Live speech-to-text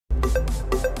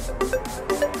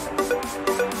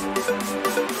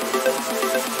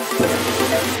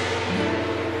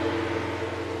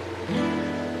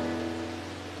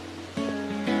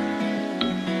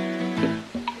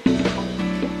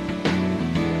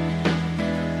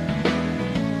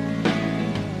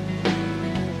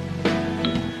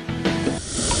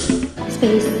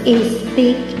Space is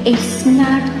big, it's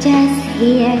not just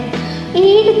here.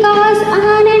 It goes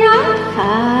on and on,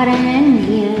 far and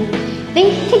near.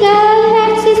 With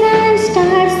galaxies and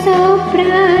stars so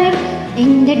bright,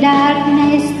 in the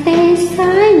darkness they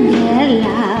shine their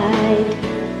light.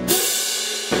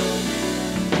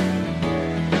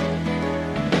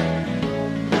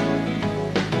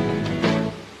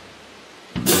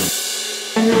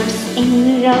 Astronauts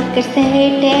in rockets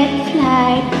they take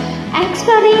flight,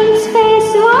 exploring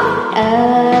space, what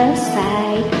a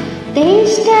sight. They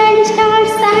study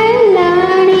stars and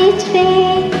learn each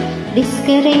day,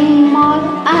 discovering more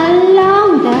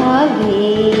along the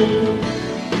way.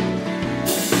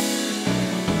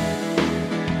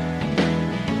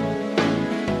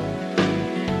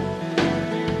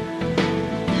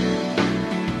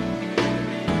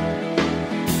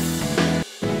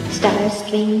 Stars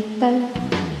twinkle,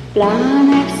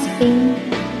 planets spin,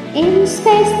 in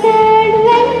space the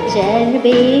adventure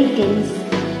begins.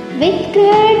 With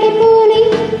gravity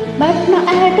pulling, but no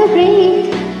air to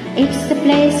breathe, it's the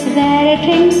place where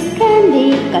dreams can be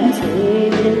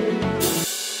conceived.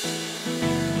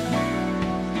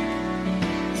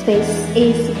 Space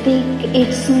is big,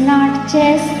 it's not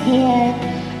just here.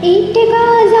 It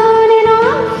goes on and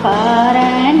on, far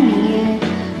and near.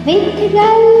 With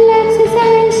galaxies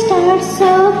and stars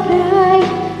so bright,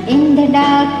 in the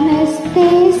darkness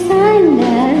they shine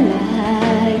their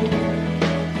light.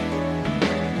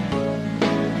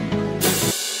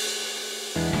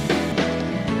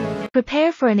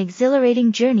 Prepare for an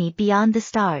exhilarating journey beyond the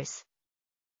stars.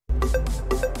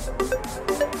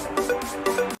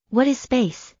 What is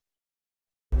space?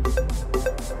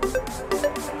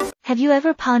 Have you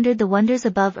ever pondered the wonders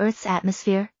above Earth's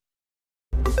atmosphere?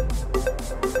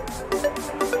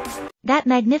 That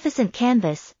magnificent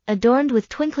canvas, adorned with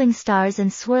twinkling stars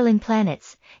and swirling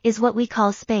planets, is what we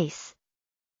call space.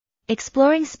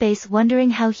 Exploring space,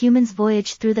 wondering how humans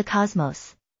voyage through the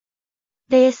cosmos.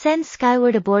 They ascend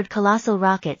skyward aboard colossal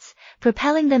rockets,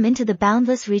 propelling them into the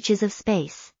boundless reaches of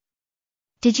space.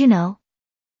 Did you know?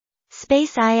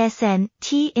 Space isn't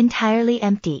entirely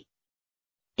empty.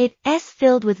 It's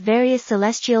filled with various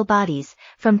celestial bodies,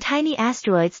 from tiny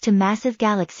asteroids to massive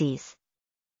galaxies.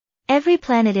 Every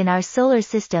planet in our solar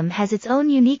system has its own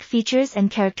unique features and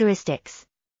characteristics.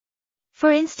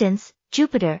 For instance,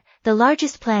 Jupiter, the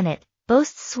largest planet,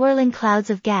 boasts swirling clouds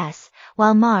of gas,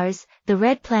 while Mars, the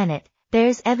red planet,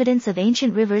 bears evidence of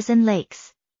ancient rivers and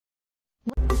lakes.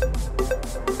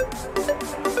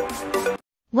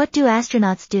 What do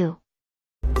astronauts do?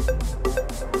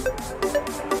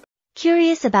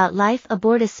 Curious about life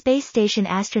aboard a space station,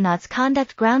 astronauts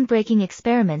conduct groundbreaking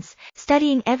experiments,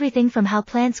 studying everything from how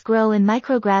plants grow in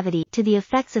microgravity to the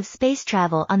effects of space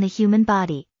travel on the human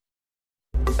body.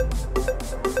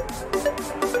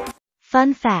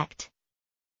 Fun fact: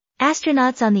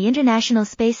 astronauts on the International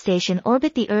Space Station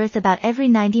orbit the Earth about every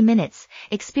 90 minutes,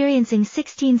 experiencing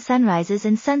 16 sunrises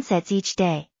and sunsets each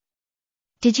day.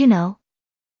 Did you know?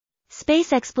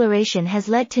 Space exploration has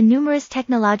led to numerous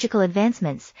technological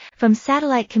advancements, from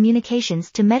satellite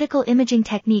communications to medical imaging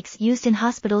techniques used in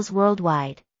hospitals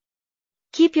worldwide.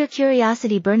 Keep your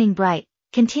curiosity burning bright,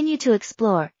 continue to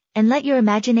explore, and let your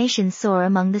imagination soar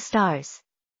among the stars.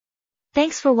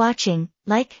 Thanks for watching.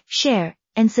 Like, share,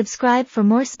 and subscribe for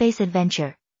more space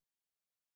adventure.